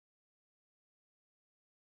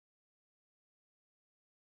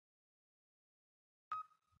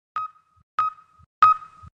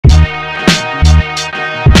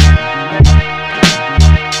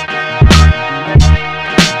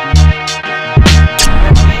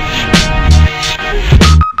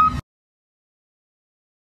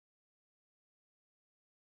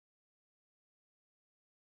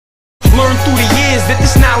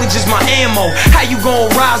This knowledge is my ammo. How you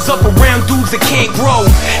gonna rise up around dudes that can't grow?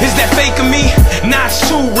 Is that fake of me? Nah, it's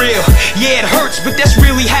too real. Yeah, it hurts, but that's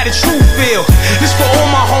really how the truth feel. This for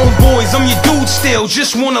all my homeboys, I'm your dude still.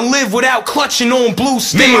 Just wanna live without clutching on blue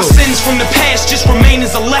steel. May my sins from the past just remain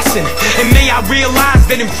as a lesson, and may I realize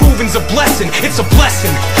that improving's a blessing. It's a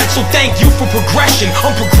blessing. So thank you for progression.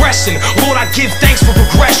 I'm progressing. Lord, I give thanks for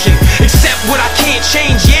progression. Accept what I can't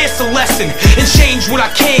change, yeah, it's a lesson. And change what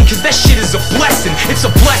I can, cause that shit is a blessing. It's a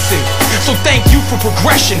blessing. So thank you for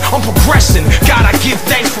progression. I'm progressing. God, I give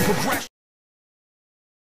thanks for progression.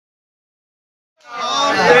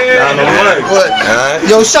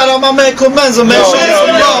 Yo, shout out my man Clemenza, man.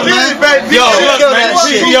 Yo,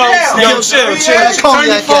 chill. Turn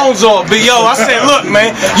your phones off. But yo, I said, look,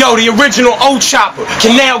 man. Yo, the original old chopper,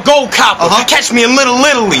 Canal Gold Copper. Catch me in Little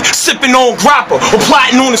Italy, sipping on grappa, or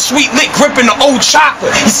plotting on a sweet lick, gripping the old chopper.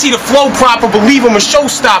 You see the flow proper, believe I'm a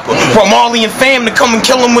showstopper. From Marley and fam to come and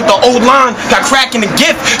kill him with the old line. Got cracking the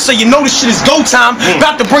gift, so you know this shit is go time.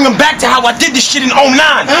 About to bring him back to how I did this shit in 09.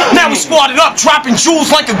 Now we squatted up, dropping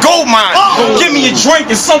jewels like a gold mine. Give me a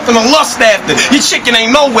drink and something to lust after. Your chicken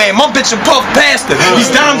ain't nowhere, my bitch a puff past her.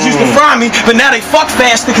 These dimes used to fry me, but now they fuck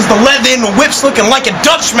faster, cause the leather in the whip's looking like a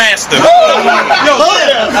Dutch master. Yo,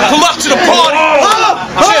 pull up to the party.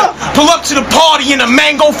 Pull up to the party in a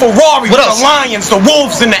mango Ferrari with the lions, the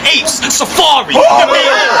wolves, and the apes. Safari.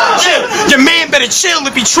 Your man better chill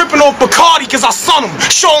if he tripping off Bacardi, cause I son him.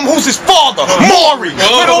 Show him who's his father. Maury.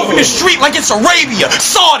 Lit over the street like it's Arabia.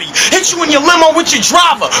 Saudi. Hit you in your limo with your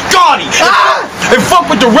driver. Gotti. And fuck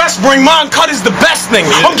with the rest, bring mine cut is the best thing.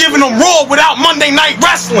 I'm giving them raw without Monday Night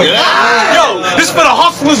Wrestling. Yo, this for the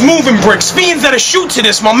hustlers moving bricks. Fiends that'll shoot to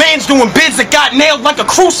this. My man's doing bids that got nailed like a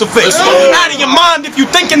crucifix. Out of your mind if you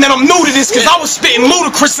thinking that I'm new to this, cause I was spitting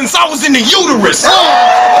ludicrous since I was in the uterus.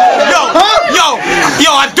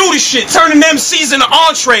 Yo, I do this shit, turning MCs into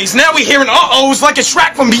entrees. Now we hearing uh-ohs like a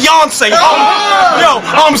track from Beyonce. Yo,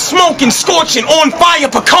 I'm smoking, scorching, on fire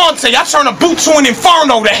Picante. I turn a boot to an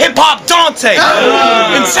inferno, the hip-hop Dante.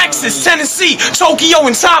 In Texas, Tennessee, Tokyo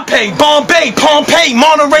and Taipei, Bombay, Pompeii,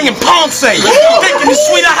 Monterey and Ponce. Thinking it's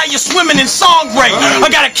sweeter how you swimming in Songray. I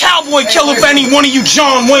got a cowboy killer for any one of you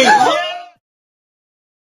John Wayne.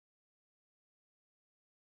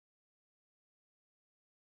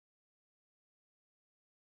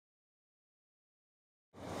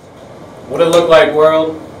 What it look like,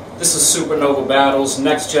 world? This is SupaNova Battles,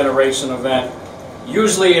 next generation event.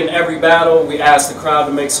 Usually in every battle we ask the crowd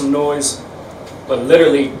to make some noise, but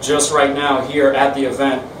literally just right now here at the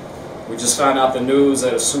event we just found out the news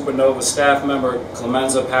that a SupaNova staff member,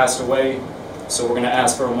 Clemenza, passed away, so we're going to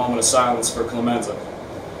ask for a moment of silence for Clemenza.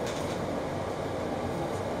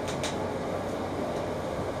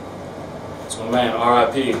 It's my man,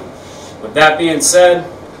 R.I.P. With that being said,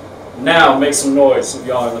 now make some noise if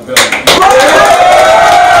y'all are in the building.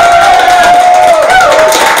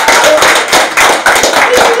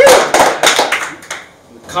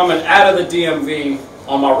 Coming out of the DMV,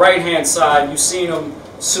 on my right hand side, you've seen him,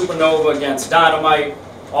 SupaNova against Dynamite,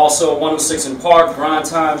 also 106 in Park, Grind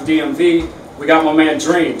Time, DMV. We got my man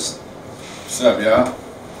Dreams. What's up, y'all?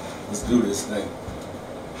 Let's do this thing.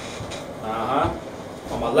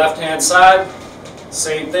 On my left hand side,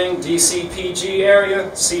 same thing, DC PG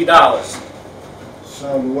area, C Dollarz.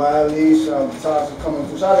 Shout out to Wiley, shout out to Tasha coming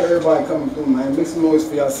through. Shout out to everybody coming through, man. Make some noise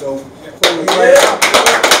for yourself.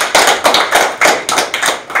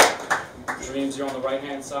 Dreams, you're on the right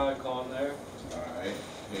hand side, call him there. Alright,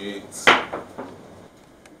 hits.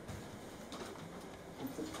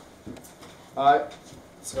 Alright.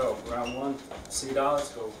 Let's go, round one. C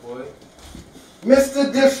Dollarz, go boy.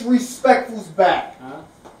 Mr. Disrespectful's back. Huh?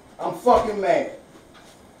 I'm fucking mad.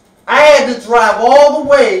 I had to drive all the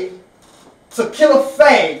way to kill a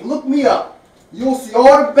fag. Look me up. You'll see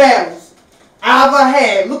all the battles I ever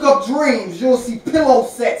had. Look up Dreams. You'll see pillow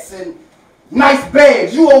sets and nice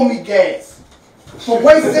bags. You owe me gas. For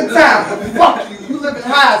wasting time. Fuck you. You live in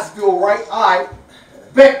Hyattsville, right? Alright.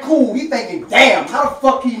 Bet cool. He thinking, damn, how the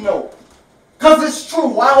fuck he know? Cause it's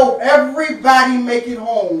true. I hope everybody make it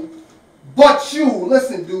home but you.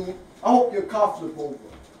 Listen, dude. I hope your car flip over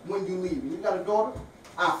when you leave. You got a daughter?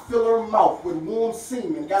 I fill her mouth with warm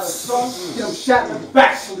semen. Got a son? Get him shot in the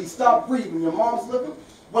back till he stop breathing. Your mom's living?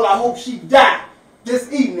 Well, I hope she died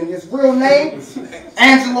this evening. His real name?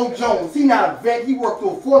 Angelo Jones. He not a vet. He worked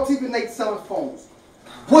on 14th and 8 selling phones.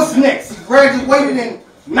 What's next? He graduated in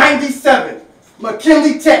 97.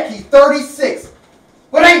 McKinley Tech. He's 36.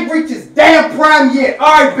 But ain't reached his damn prime yet.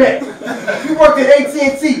 Alright, bet. He worked at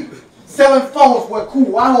AT&T selling phones. Well,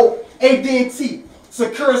 cool. I hope AT&T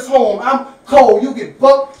secures home. I'm cold. You get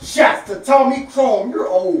buck shots to Tommy Chrome. You're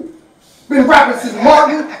old. Been rapping since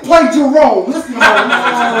Martin played Jerome. Listen to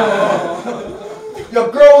her. Your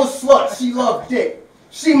girl is slut, she love dick.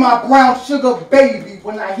 She my brown sugar baby.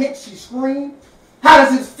 When I hit, she scream. How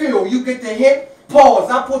does it feel? You get the hit? Pause.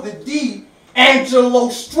 I put the D. Angelo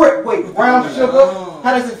Strip. Wait, brown sugar?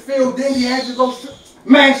 How does it feel? Then the Angelo Strip?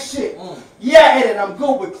 Man, shit. Yeah, edit. I'm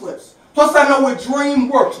good with clips. Plus, I know what Dream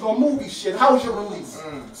works. No movie shit. How was your release?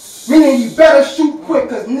 Meaning you better shoot quick,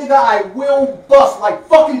 cause nigga, I will bust like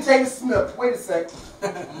fucking Jada Smith. Wait a sec.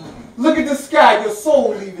 Look at the sky, your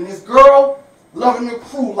soul leaving. His girl loving the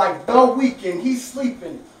crew like the weekend. He's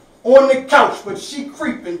sleeping on the couch, but she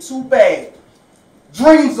creeping too bad.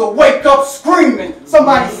 Dreams will wake up screaming.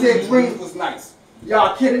 Somebody said dreams was nice.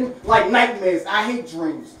 Y'all kidding? Like nightmares. I hate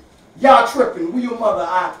dreams. Y'all tripping. We your mother.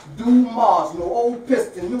 I do Mars. No old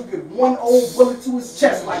piston. He'll give one old bullet to his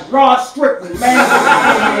chest like Rod Strickland, man.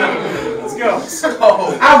 Let's go.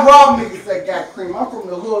 I rob niggas that got cream. I'm from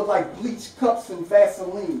the hood like bleach cups and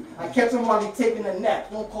Vaseline. I catch him while he taking a nap.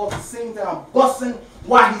 Don't cause the scene that I'm busting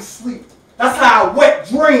while he sleep. That's how I wet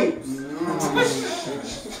dreams.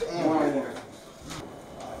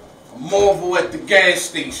 Marvel at the gas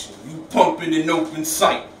station. You pumping in open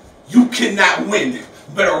sight. You cannot win.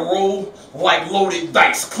 Better roll like loaded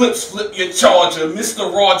dice. Clips flip your charger.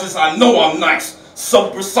 Mr. Rogers, I know I'm nice. So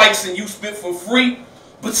precise and you spit for free,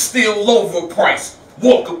 but still overpriced.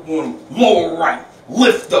 Walk up on him, lower right,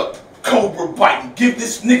 lift up, cobra biting. Give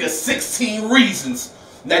this nigga 16 reasons.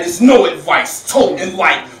 That is no advice. Toting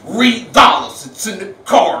like read dollars. It's in the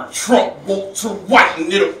car, trunk, Walter White,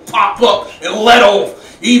 and it'll pop up and let off.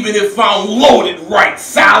 Even if I'm loaded right.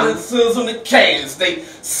 Silencers on the cans, they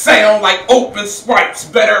sound like open sprites.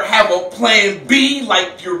 Better have a plan B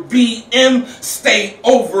like your BM. Stay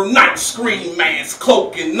overnight. Screen man's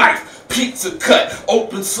cloak and knife. Pizza cut,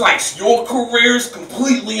 open slice. Your career is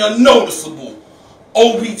completely unnoticeable.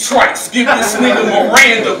 Obi Trice, give this nigga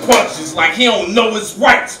Miranda punches like he don't know his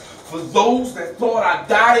rights. For those that thought I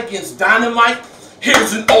died against dynamite,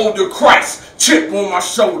 here's an older Christ. Chip on my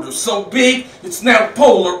shoulder, so big, it's now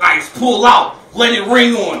polar ice. Pull out, let it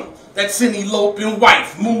ring on him. That's an eloping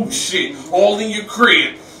wife. Move shit, all in your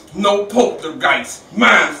crib. No poltergeist,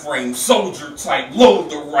 mind frame, soldier type,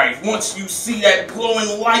 load the right. Once you see that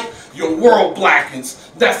glowing light, your world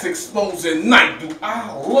blackens. That's exposing night. Do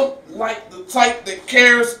I look like the type that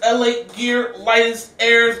cares? LA gear, lightest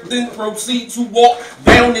airs, then proceed to walk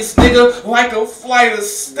down this nigga like a flight of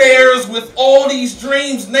stairs with all these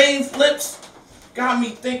dreams, name flips. Got me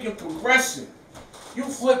thinking progression. You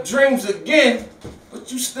flip dreams again,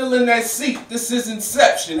 but you still in that seat. This is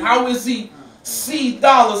Inception. How is he C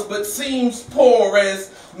Dollarz but seems poor as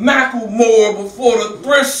Macklemore before the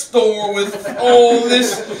thrift store with all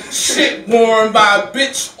this shit worn by a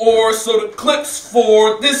bitch or so the clips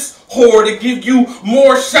for this whore to give you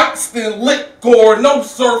more shots than liquor. No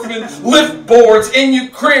surfing, lift boards in your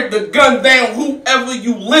crib to gun down whoever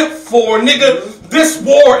you live for, nigga. This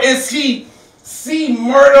war is he C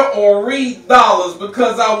murder or read dollars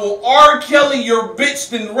because I will R. Kelly your bitch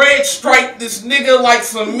then red stripe this nigga like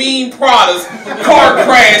some mean Pradas. Car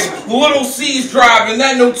crash, little C's driving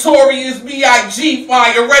that notorious B.I.G.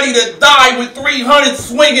 fire ready to die with 300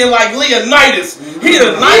 swinging like Leonidas. He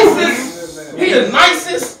the nicest? He the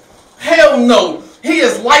nicest? Hell no. He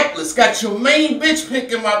is lifeless. Got your main bitch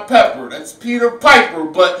picking my pepper. That's Peter Piper.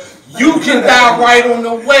 But you can die right on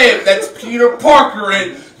the web. That's Peter Parker.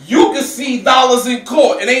 And you can see dollars in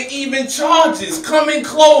court. It ain't even charges. Coming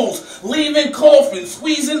close. Leaving coffin.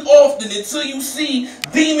 Squeezing often until you see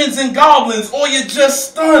demons and goblins or you're just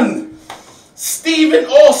stunned. Stephen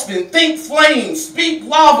Austin. Think flames. Speak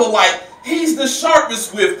lava like he's the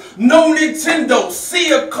sharpest with no Nintendo.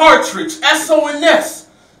 See a cartridge. SONS.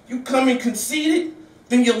 You coming conceited,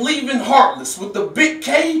 then you're leaving heartless. With the big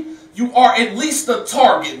K, you are at least a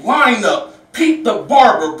target. Line up, Pete the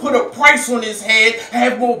barber, put a price on his head,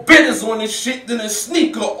 have more bidders on his shit than a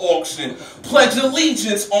sneaker auction. Pledge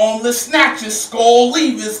allegiance on the snatcher's skull,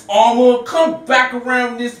 leave his armor, come back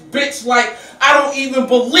around this bitch like I don't even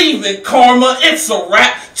believe in karma. It's a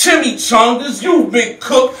rap. Chimichangas, you've been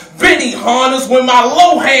cooked. Benny Hannas, when my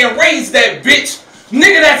low hand raised that bitch.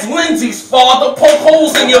 Nigga, that's Lindsay's father. Poke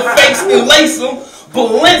holes in your face and lace them.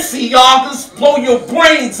 Balenciagas, blow your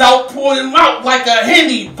brains out, pour them out like a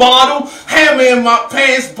Henny bottle. Hammer in my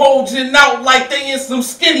pants, bulging out like they in some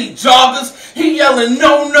skinny joggers. He yelling,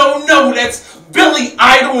 no, no, no, that's Billy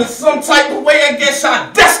Idol in some type of way. I guess I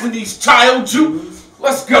Destiny's Child, you.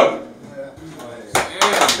 Let's go.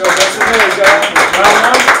 Let's go, that's the minute, guys.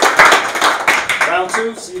 Round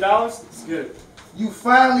 2, C Dollarz. It's good. You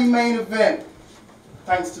finally main event.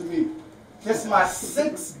 Thanks to me. That's my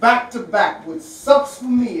 6 back-to-back. What sucks for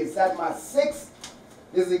me is that my 6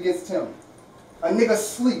 is against him. A nigga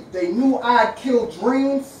sleep. They knew I'd kill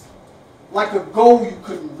dreams like a goal you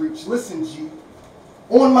couldn't reach. Listen, G.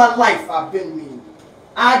 On my life, I've been mean.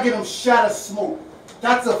 I get him shot of smoke.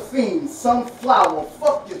 That's a fiend. Sunflower.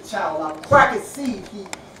 Fuck your child. I'll crack his seed. He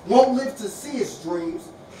won't live to see his dreams.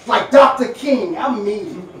 Like Dr. King. I'm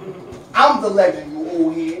mean. I'm the legend, you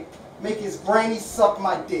old head. Make his granny suck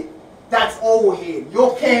my dick. That's old head.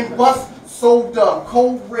 Your can bust, sold up,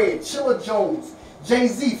 cold red, Chilla Jones,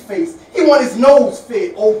 Jay-Z face. He want his nose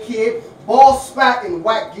fit, old kid. Ball spat and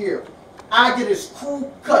whack gear. I get his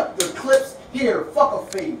crew cut, the clips here, fuck a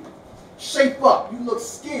fade. Shape up, you look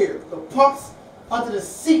scared. The punks under the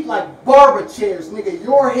seat like barber chairs. Nigga,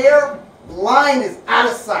 your hair line is out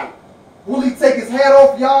of sight. Will he take his hat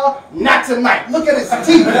off, y'all? Not tonight. Look at his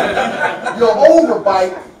teeth. Your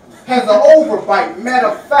overbite has an overbite. Matter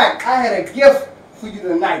of fact, I had a gift for you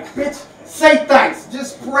tonight, bitch. Say thanks.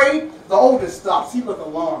 Just pray the odor stops. He look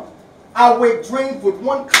alarmed. I wake dreams with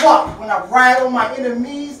one clock. When I ride on my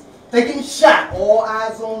enemies, they getting shot. All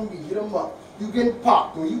eyes on me. Hit them up. You getting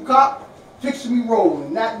popped. When you cop, picture me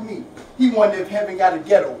rolling, not me. He wonder if heaven got a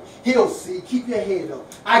ghetto. He'll see. Keep your head up.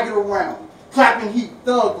 I get around. Clapping heat.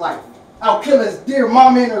 Thug life. I'll kill his dear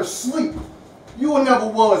mama in her sleep. You never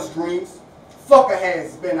was, dreams. Fucker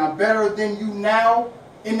has been. I'm better than you now.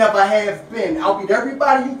 It never have been. I'll beat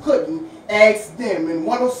everybody you couldn't. Ask them. And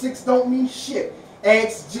 106 don't mean shit.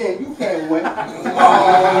 Ask Jen. You can't win.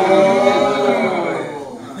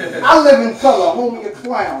 I live in color. Homie a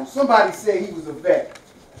clown. Somebody said he was a vet.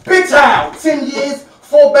 Big time. 10 years.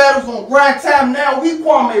 4 battles on grind time. Now he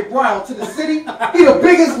Kwame Brown to the city. He the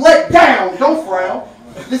biggest let down. Don't frown.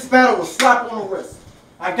 This battle was slap on the wrist.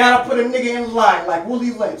 I gotta put a nigga in line like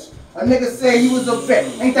Willie Lynch. A nigga said he was a vet.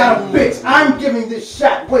 Ain't that a bitch? I'm giving this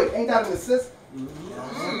shot. Wait, ain't that an assist?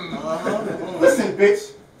 Listen,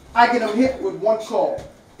 bitch. I get him hit with one call.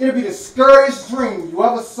 It'll be the scariest dream you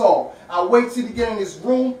ever saw. I wait till he get in his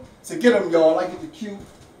room to get him, y'all. I get the cue.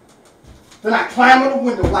 Then I climb in the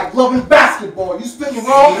window like loving basketball. You spitting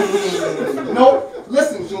wrong? Nope.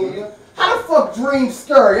 Listen, Junior. How the fuck dreams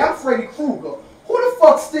scary? I'm Freddy Krueger. Who the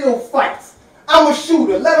fuck still fights? I'm a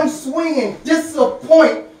shooter. Let him swing and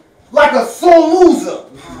disappoint like a sore loser.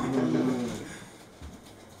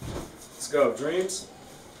 Let's go, Dreams.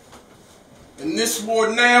 In this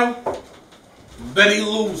war now, Betty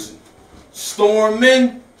losing. Storm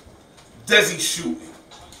in, Desi shooting.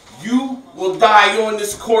 You will die on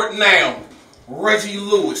this court now. Reggie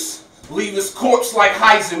Lewis. Leave his corpse like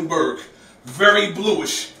Heisenberg. Very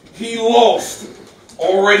bluish. He lost.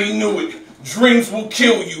 Already knew it. Dreams will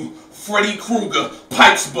kill you. Freddy Krueger.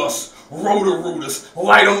 Pipes bust. Rotor-rooters.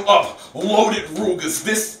 Light them up. Loaded Rugers.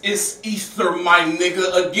 This is ether, my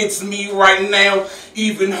nigga. Against me right now,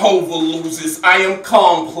 even Hova loses. I am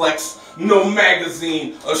complex. No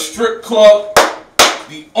magazine. A strip club.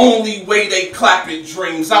 The only way they clap it,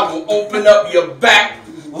 Dreams. I will open up your back.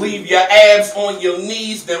 Leave your abs on your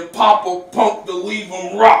knees. Then pop a pump to leave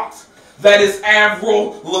them rocked. That is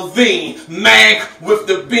Avril Lavigne, mag with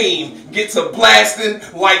the beam. Gets a blasting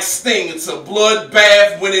like Sting. It's a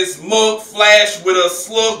bloodbath when it's mug flash with a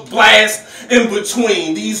slug blast in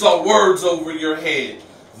between. These are words over your head.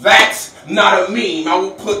 That's not a meme. I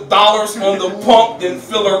will put dollars on the pump, then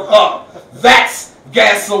fill her up. That's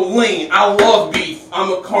gasoline. I love beef.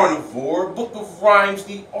 I'm a carnivore. Book of Rhymes,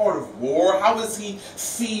 the art of war. How is he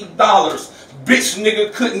C Dollarz? Bitch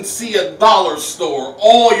nigga couldn't see a dollar store.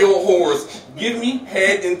 All your whores give me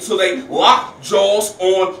head until they lock jaws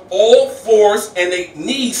on all fours and they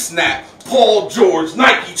knee snap. Paul George,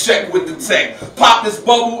 Nike check with the tech. Pop this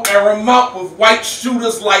bubble and remote with white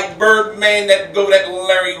shooters like Birdman that go that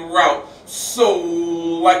Larry route. So,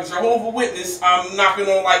 like Jehovah's Witness, I'm knocking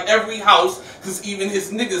on like every house, cause even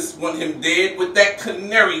his niggas want him dead with that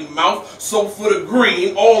canary mouth. So for the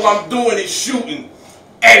green, all I'm doing is shooting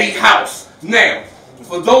Eddie House. Now,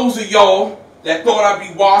 for those of y'all that thought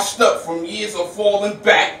I'd be washed up from years of falling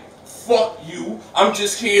back, fuck you. I'm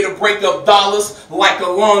just here to break up dollars like a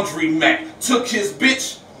laundry mat. Took his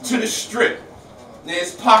bitch to the strip. Now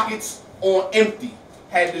his pockets on empty.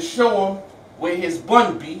 Had to show him where his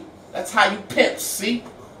bun be. That's how you pimp, see?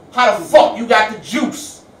 How the fuck you got the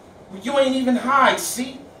juice? Well, you ain't even high,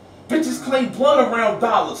 see? Bitches claim blood around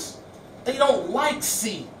dollars. They don't like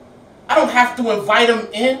C. I don't have to invite him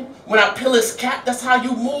in. When I peel his cap, that's how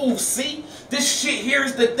you move, see? This shit here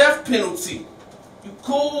is the death penalty. You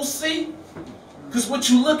cool, see? Because what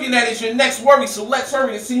you looking at is your next worry, so let's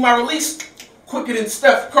hurry to see my release quicker than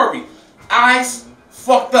Steph Curry. Eyes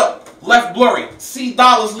fucked up, left blurry. C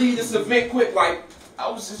Dollarz lead this event quick like, I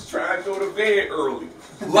was just trying to go to bed early.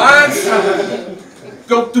 Lines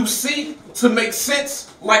go through C to make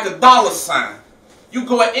sense like a dollar sign. You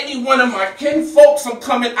go at any one of my kinfolks, I'm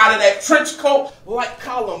coming out of that trench coat like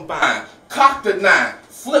Columbine. Cock the 9,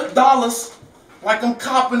 flip dollars like I'm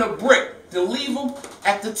copping a brick. Then leave them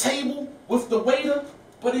at the table with the waiter,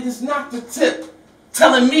 but it is not the tip.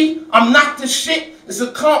 Telling me I'm not the shit is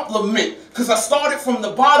a compliment, cause I started from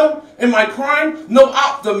the bottom in my prime, no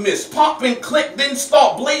optimist. Pop and click, then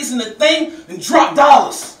start blazing the thing and drop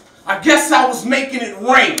dollars. I guess I was making it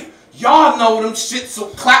rain. Y'all know them shit, so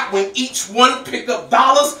clap when each one pick up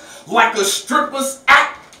dollars like a stripper's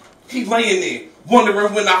act. He laying there,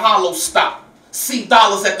 wondering when the hollow stop. C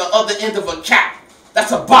Dollarz at the other end of a cap.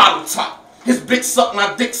 That's a bottle top. His bitch suck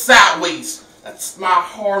my dick sideways. That's my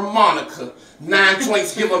harmonica. 9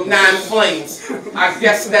 joints give him 9 flames. I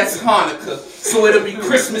guess that's Hanukkah. So it'll be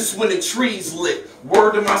Christmas when the tree's lit.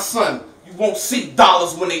 Word to my son, you won't see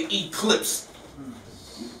dollars when they eclipse.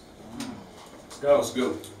 Let's go. Let's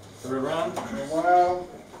go. Third round. Well,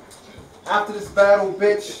 after this battle,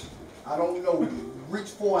 bitch, I don't know you. Reach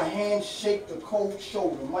for a handshake, the cold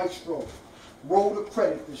shoulder, Maestro. Roll the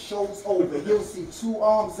credit, the show's over. He'll see 2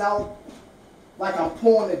 arms out like I'm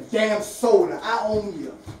pouring a damn soda. I own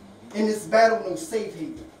you. In this battle, no safe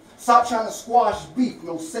haven. Stop trying to squash beef,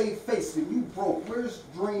 no save face. When you broke, where's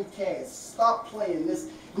Dreamcast? Stop playing this.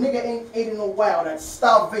 Nigga ain't ate in a while, that's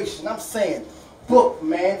starvation. I'm saying, book,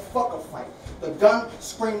 man, fuck a fight. The gun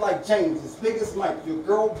scream like James, as big as Mike. Your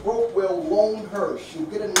girl broke, well, loan her. She'll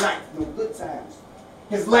get a knife, no good times.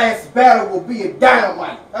 His last battle will be a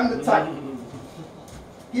dynamite. I'm the type.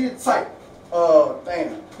 He the type.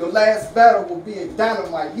 Damn. Your last battle will be a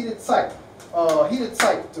dynamite. He the type. He the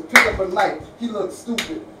type to pick up a knife. He looks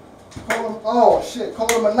stupid. Call him, oh shit, call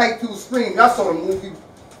him a knife through the screen. Y'all saw the movie.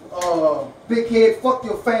 Big head, fuck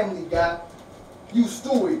your family, guy. You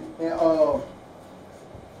Stewie. And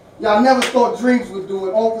y'all never thought Dreams would do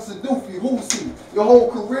it. Officer Doofy, who's he? Your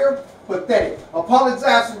whole career? Pathetic.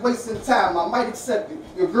 Apologize for wasting time. I might accept it.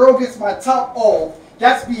 Your girl gets my top off.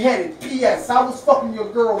 That's beheaded. P.S. I was fucking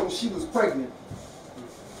your girl when she was pregnant.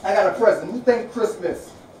 I got a present. Who think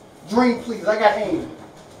Christmas? Dream, please. I got aim.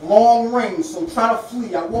 Long range, so try to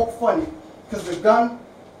flee. I walk funny, cause the gun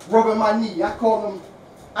rubbing my knee. I call him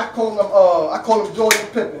Jordan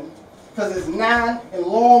Pippen, cause it's 9 and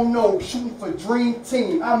long nose shooting for Dream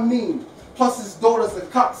Team. I mean, plus his daughter's a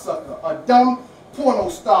cocksucker, a dumb porno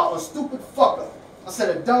star, a stupid fucker. I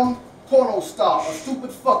said a dumb porno star, a stupid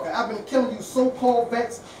fucker. I've been killing you so-called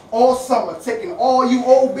vets all summer, taking all you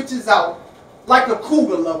old bitches out like a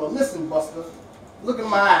cougar lover. Listen, Buster. Look in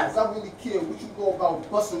my eyes, I really care what you go about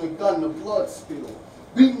busting a gun, the blood spill.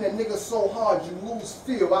 Beating a nigga so hard you lose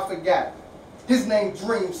feel, I forgot. His name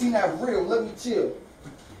Dream, he not real, let me chill.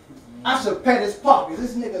 I should pet his pockets,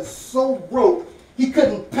 this nigga's so broke, he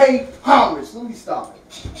couldn't pay homage. Let me stop it.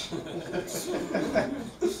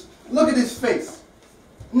 Look at his face.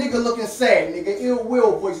 Nigga looking sad, nigga, ill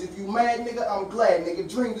will voice. If you mad, nigga, I'm glad, nigga.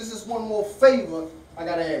 Dream, this is one more favor I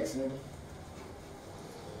gotta ask, nigga.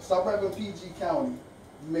 Stop rapping PG County.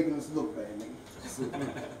 You're making us look bad,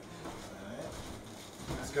 nigga.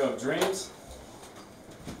 Let's go. Dreams.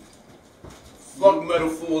 Fuck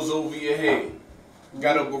metaphors over your head.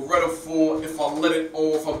 Got a Beretta for if I let it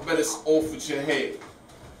off, I bet it's off with your head.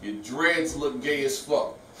 Your dreads look gay as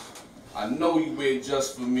fuck. I know you wear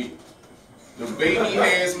just for me. The baby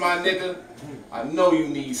hairs, my nigga, I know you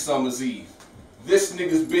need summer's eve. This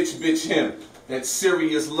nigga's bitch him. That's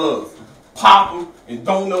serious love. Pop him and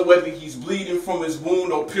don't know whether he's bleeding from his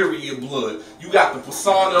wound or period blood. You got the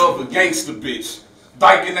persona of a gangster bitch.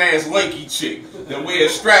 Dyking ass lanky chick that wear a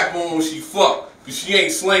strap on when she fuck, cause she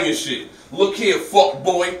ain't slinging shit. Look here, fuck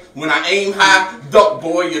boy, when I aim high, duck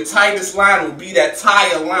boy, your tightest line will be that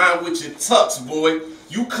tire line with your tux, boy.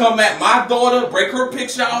 You come at my daughter, break her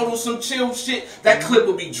picture out on some chill shit, that clip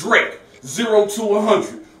will be Drake. 0 to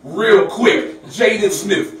 100, real quick. Jaden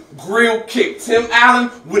Smith. Grill kick. Tim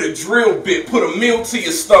Allen with a drill bit. Put a meal to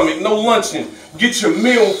your stomach. No luncheon. Get your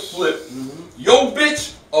meal flipped. Yo,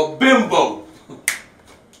 bitch, a bimbo.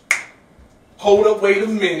 Hold up, wait a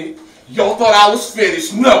minute. Y'all thought I was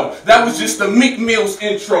finished. No, that was just the Meek Mill's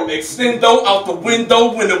intro. Extendo out the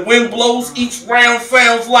window when the wind blows. Each round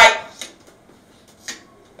sounds like...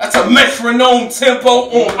 That's a metronome tempo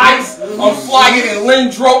on ice. I'm flying in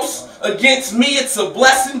Lindros. Against me, it's a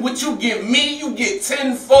blessing. What you give me, you get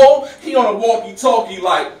tenfold. He on a walkie-talkie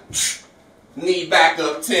like, need back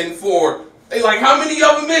up 10-4. They like, how many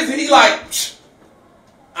of them is it? He like,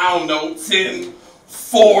 I don't know, 10.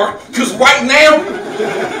 4. Cause right now,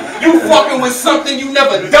 you fucking with something you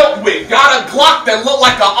never dealt with. Got a Glock that look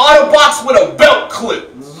like an Autobox with a belt clip.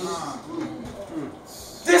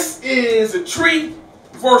 This is a tree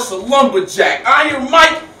versus a lumberjack. Iron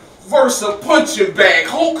Mike versus a punching bag.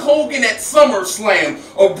 Hulk Hogan at SummerSlam.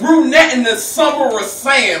 A brunette in the Summer of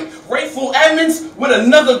Sam. Rayful Edmonds with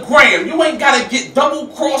another gram. You ain't gotta get double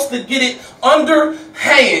crossed to get it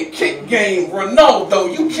underhand. Kick game,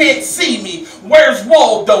 Ronaldo. You can't see me. Where's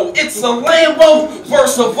Waldo? It's a Lambo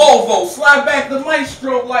versus a Volvo. Slide back to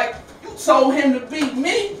Maestro like you told him to beat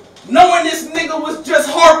me. Knowing this nigga was just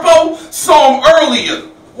Harpo. Saw him earlier.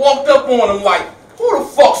 Walked up on him like, who the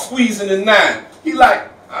fuck squeezing the 9? He like,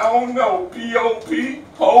 I don't know, P.O.P.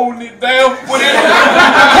 holding it down. Who the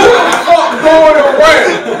fuck going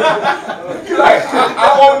around? He like,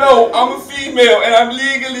 I don't know, I'm a female and I'm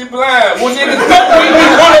legally blind. Well, nigga, don't make me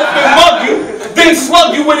run up and mug you. Then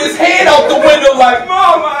slug you with his head out the window like,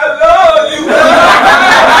 Mama, I love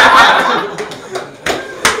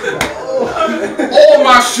you. All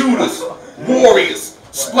my shooters, warriors,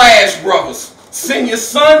 splash brothers. Send your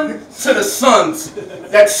son to the Suns.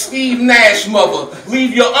 That's Steve Nash mother.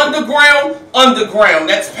 Leave your underground, underground.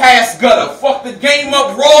 That's past gutter. Fuck the game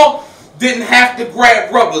up raw. Didn't have to grab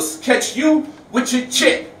rubbers. Catch you with your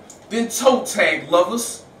chick. Then toe tag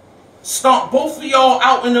lovers. Stomp both of y'all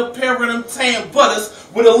out in a pair of them tan butters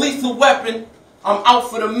with a lethal weapon. I'm out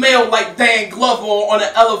for the mail like Dan Glover or on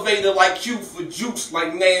an elevator like Q for juice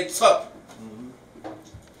like Nantucket.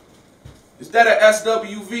 Is that a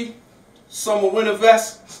SWV? Summer winter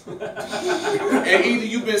vest? And either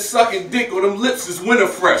you been sucking dick or them lips is winter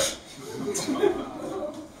fresh.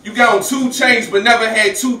 You got on 2 chains but never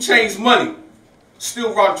had 2 chains money.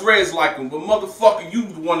 Still rock dreads like them, but motherfucker, you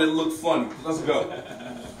the one that look funny. Let's go.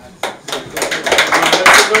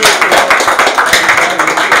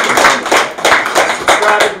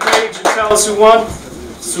 Subscribe to the page and tell us who won.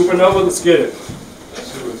 SupaNova, let's get it.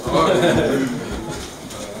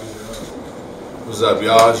 What's up,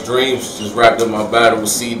 y'all? It's Dreams. Just wrapped up my battle with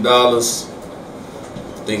C Dollarz.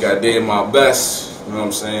 Think I did my best. You know what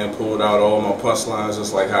I'm saying? Pulled out all my punchlines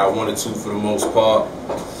just like how I wanted to for the most part.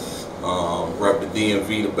 Rep the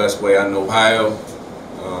DMV the best way I know how.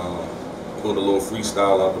 Pulled a little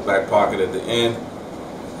freestyle out the back pocket at the end. You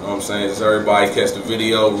know what I'm saying? Just everybody catch the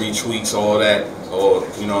video, retweets, all that. Or,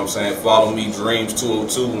 you know what I'm saying? Follow me,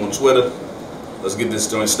 Dreams202 on Twitter. Let's get this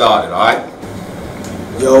joint started, alright?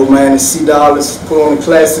 Yo, man, it's C Dollarz. Put on a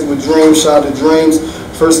classic with Dreams. Shout out to Dreams.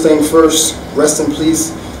 First thing first, rest in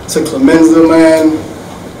peace to Clemenza, man.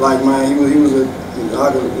 Like, man, he was a,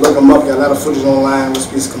 I could look him up, got a lot of footage online, rest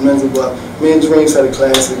in peace Clemenza, but me and Dreams had a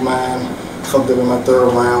classic, man. Fucked up in my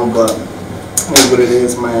 3rd round, but that's what it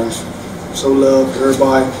is, man. Show love to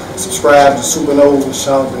everybody. Subscribe to SupaNova.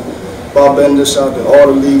 Shout out to Bob Bender. Shout out to all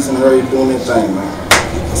the leagues and everybody doing their thing, man.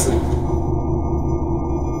 That's it.